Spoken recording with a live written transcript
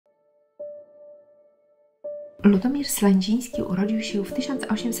Ludomir Sleńdziński urodził się w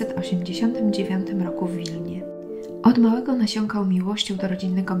 1889 roku w Wilnie. Od małego nasiąkał miłością do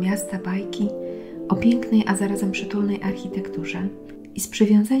rodzinnego miasta bajki o pięknej, a zarazem przytulnej architekturze i z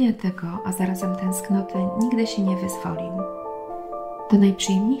przywiązania tego, a zarazem tęsknoty nigdy się nie wyzwolił. Do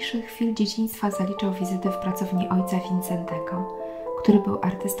najprzyjemniejszych chwil dzieciństwa zaliczał wizyty w pracowni ojca Wincentego, który był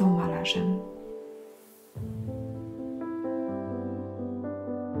artystą malarzem.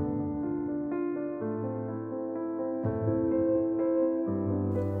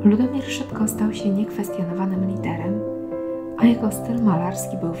 Ludomir szybko stał się niekwestionowanym liderem, a jego styl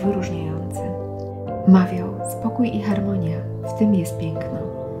malarski był wyróżniający. Mawiał: spokój i harmonia, w tym jest piękno.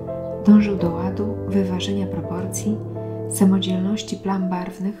 Dążył do ładu, wyważenia proporcji, samodzielności plam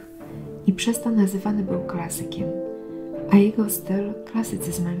barwnych i przez to nazywany był klasykiem, a jego styl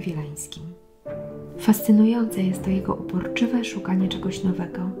klasycyzmem wileńskim. Fascynujące jest to jego uporczywe szukanie czegoś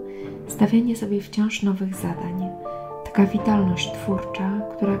nowego, stawianie sobie wciąż nowych zadań, taka witalność twórcza,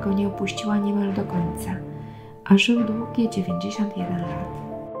 która go nie opuściła niemal do końca, a żył długie 91 lat.